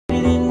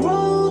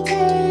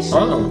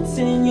Oh.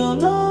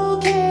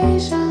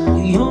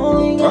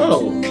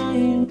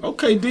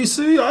 Okay,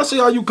 DC. I see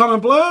how you coming,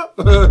 blood.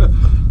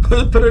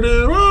 Put it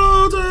in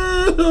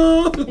rotation.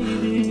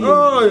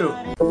 Oh,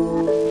 yeah.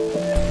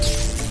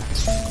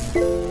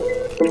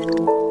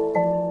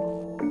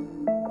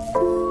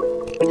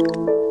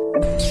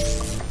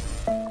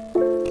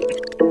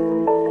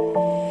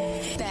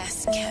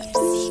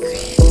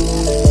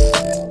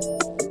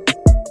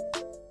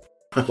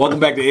 Welcome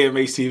back to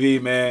AMH TV,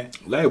 man.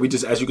 We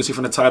just, as you can see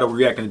from the title, we're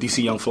reacting to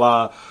DC Young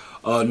Fly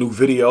new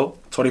video,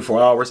 24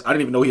 Hours. I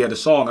didn't even know he had a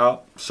song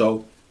out.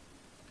 So,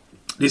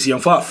 DC Young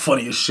Fly,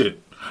 funny as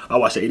shit. I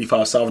watched the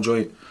 85 South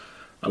joint.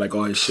 I like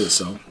all his shit,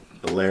 so.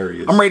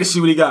 Hilarious. I'm ready to see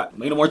what he got.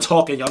 Ain't no more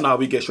talking. Y'all know how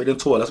we get straight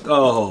into it. Let's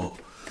go.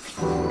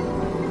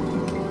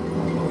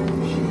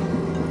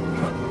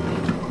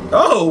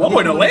 Oh, I'm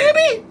with a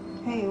Lammy?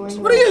 Hey, where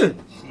you What are you?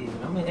 Shit,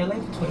 I'm in LA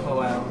for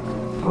 24 hours.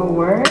 Oh,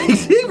 word?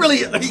 he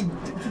really... What you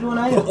doing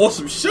out here?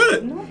 Awesome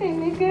shit.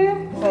 Nothing,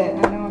 nigga.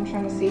 But I know I'm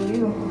trying to see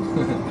you.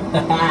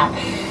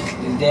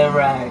 Is that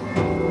right?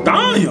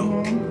 Damn.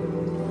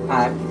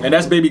 Alright. And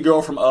that's baby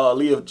girl from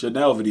Leah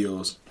Janelle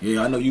videos.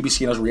 Yeah, I know you be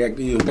seeing us react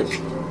to you.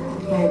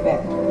 Right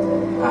back.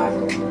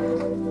 Alright.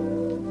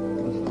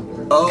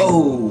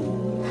 Oh.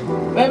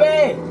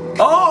 Baby!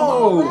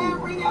 Oh! Man,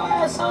 bring your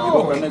ass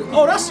home.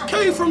 Oh, that's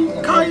K from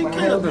Kanye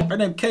K. Her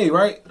name K,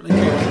 right?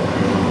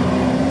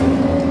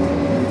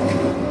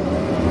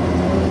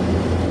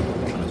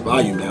 Let's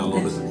volume down a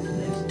little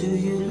bit. Do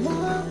you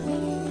love me?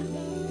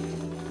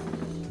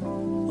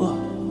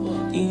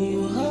 Do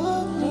you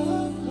love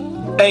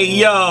me? Hey,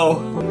 yo.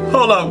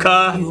 Hold up,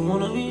 Kai. You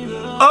wanna be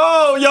loved?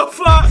 Oh, yo,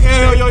 Fly.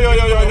 Yo.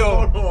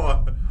 Hold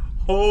on.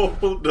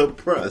 Hold the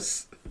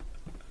press.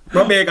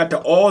 My man got the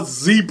all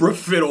zebra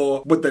fit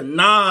on with the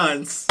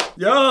nines.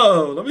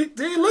 Yo,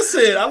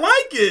 listen, I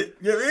like it.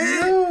 You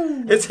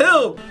know, it's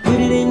him. Put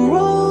it in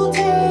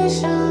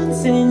rotation,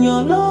 in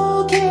your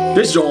location.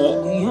 This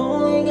joint. We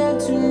only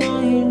got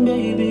tonight,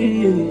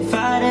 baby.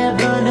 Fire that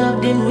blunt up,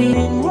 then we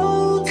in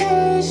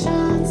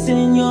rotation,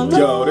 in your location.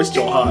 Yo, this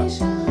joint hot.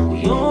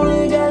 We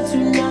only got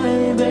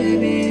tonight,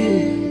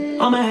 baby.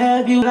 I'ma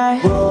have you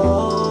like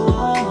whoa,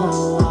 whoa,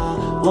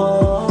 whoa,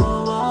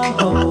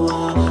 whoa, whoa.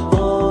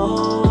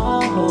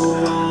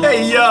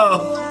 Hey,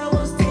 yo.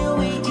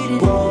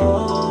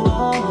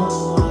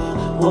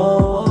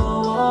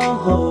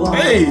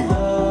 Hey,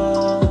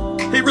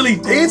 he really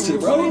dancing,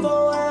 bro.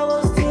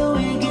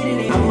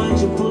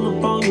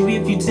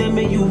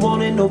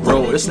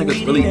 Bro, this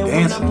nigga's really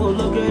dancing.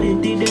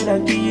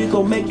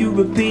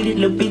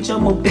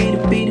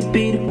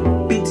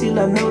 Till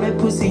I know that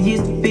pussy is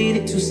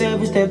defeated. Too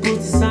savage, that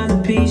pussy sign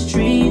a peace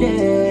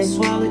treated.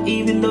 Swallow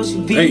even though she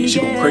beat. Hey, she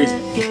going crazy.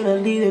 Gotta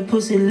leave that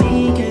pussy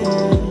leaking.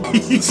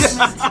 He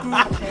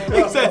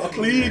said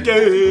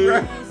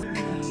leaking.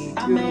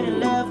 I made a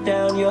love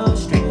down your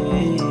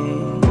street.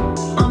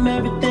 I'm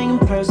everything in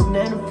person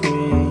and a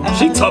free.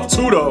 She tough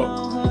too though.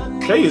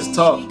 Kay is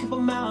tough.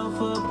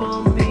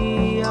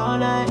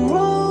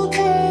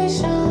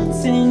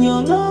 Rotations in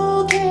your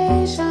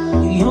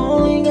location. We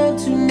only got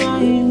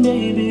tonight,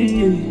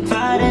 baby.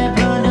 Fire that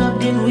blunt up,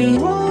 then we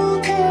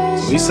rotate.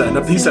 He set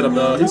up this, you know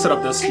what I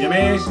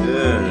mean?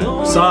 Yeah.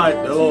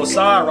 The little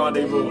side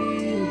rendezvous.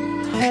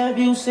 Have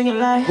you singing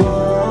like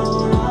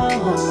whoa,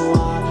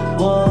 whoa,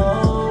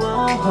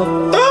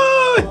 whoa, whoa.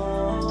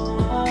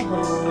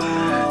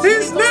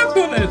 He snapped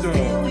on that joint.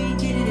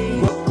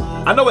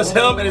 I know it's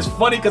him and it's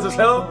funny because it's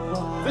him.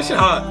 This shit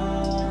hot.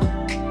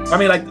 I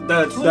mean, like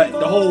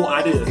the whole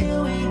idea.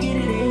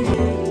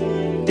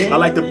 I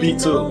like the beat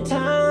too.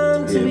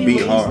 Yeah,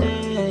 beat hard.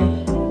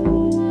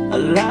 A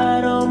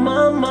lot on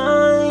my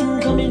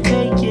mind, come and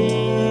take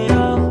it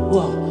off.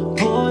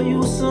 Pour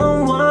you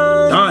some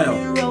wine.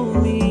 Damn.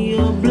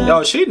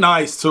 Yo, she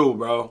nice too,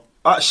 bro.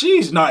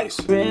 She's nice.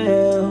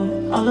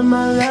 Real. All of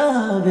my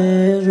love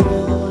is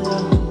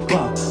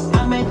real.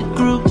 I made the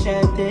group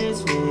chat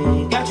this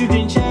week. Got you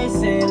drink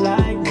chasing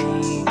like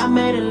me. I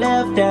made a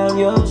left down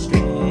your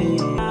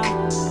street.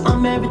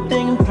 I'm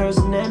everything in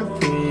person and a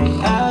free.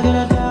 I got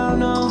her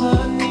down on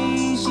her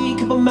knees. She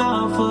keep her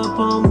mouth up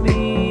on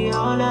me.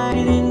 All night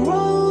in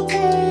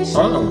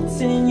rotation.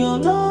 In your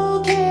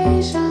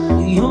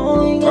location. You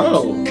only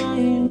got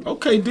tonight.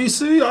 Okay,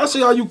 DC. I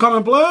see how you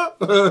coming, blood.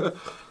 Put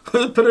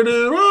it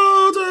in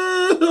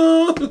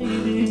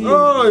rotation.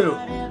 Oh,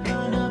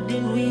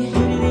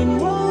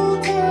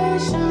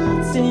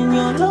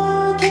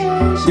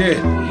 yeah.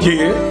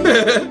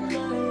 Yeah.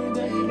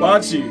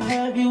 Watch you.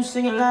 Have you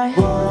singing like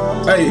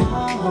hey.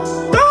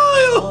 Dial!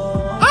 Dial!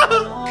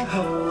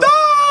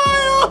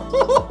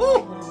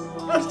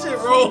 That shit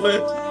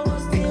rolling.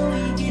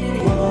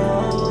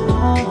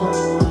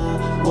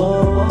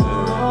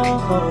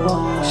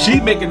 She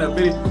making a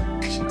video.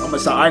 I'm gonna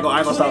stop. I ain't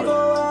gonna stop it.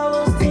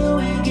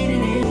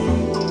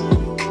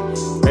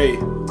 Hey.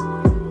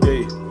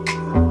 Hey.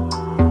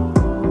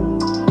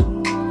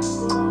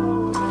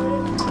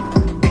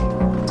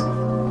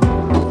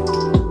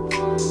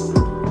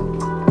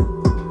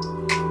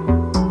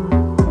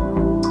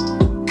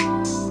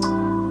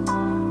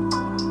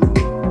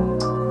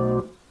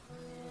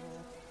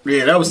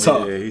 Yeah, that was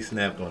tough. Yeah, he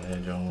snapped on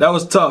that, John. That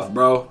was tough,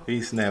 bro.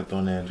 He snapped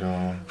on that,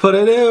 John. Put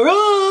it in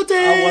rotate.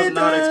 I was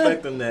not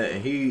expecting that,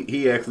 and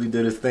he actually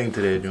did his thing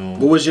to that, John.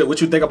 What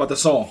you think about the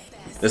song?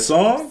 The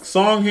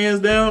song hands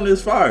down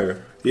is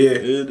fire. Yeah,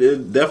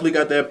 it definitely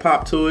got that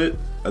pop to it.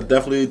 I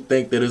definitely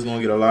think that it's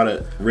gonna get a lot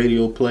of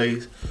radio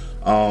plays.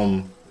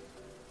 I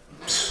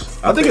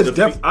think it's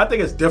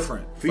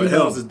different.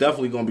 Females is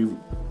definitely gonna be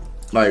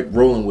like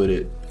rolling with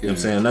it. You know what I'm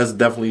saying? That's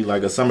definitely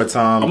like a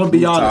summertime. I'm gonna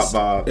be honest.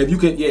 Vibe. If you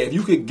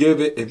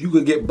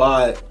could get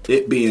by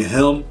it being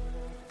him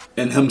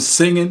and him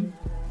singing,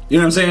 you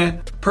know what I'm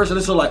saying? Person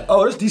that's so like,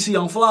 oh, this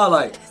DC on Fly,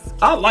 like,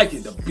 I like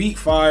it. The beat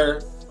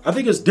fire. I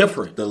think it's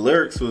different. The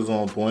lyrics was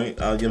on point.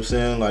 You know what I'm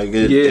saying? Like,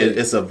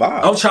 it's a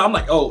vibe. I'm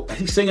like, oh,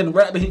 he's singing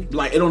rap, but it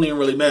don't even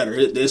really matter.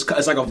 It's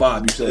like a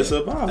vibe, you said. It's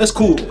a vibe. It's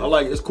cool. I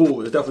like it. It's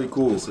cool. It's definitely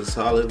cool. It's a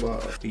solid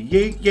vibe.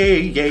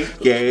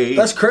 Yeah.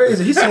 That's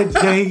crazy. He said,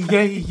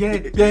 yeah.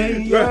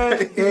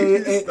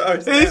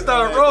 He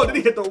started rolling, then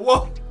he hit the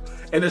wall.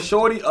 And the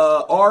shorty,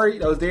 Ari,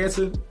 that was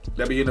dancing,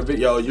 that be in the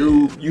video,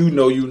 you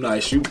know you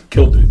nice. You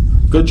killed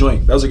it. Good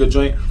joint. That was a good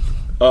joint.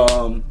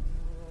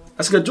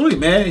 That's a good joint,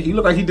 man. He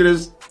looked like he did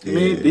his. Yeah.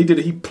 He did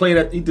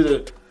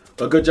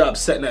a good job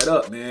setting that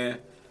up, man.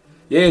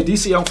 Yeah,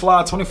 DC on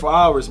Fly 24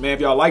 hours, man.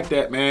 If y'all like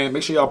that, man,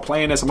 make sure y'all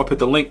playing this. I'm gonna put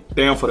the link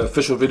down for the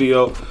official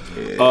video.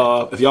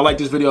 Yeah. If y'all like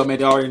this video, man,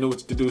 y'all already know what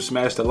to do.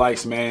 Smash the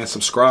likes, man.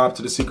 Subscribe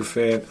to the Secret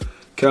Fan.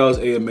 Kells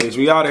AMAs.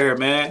 We out of here,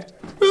 man.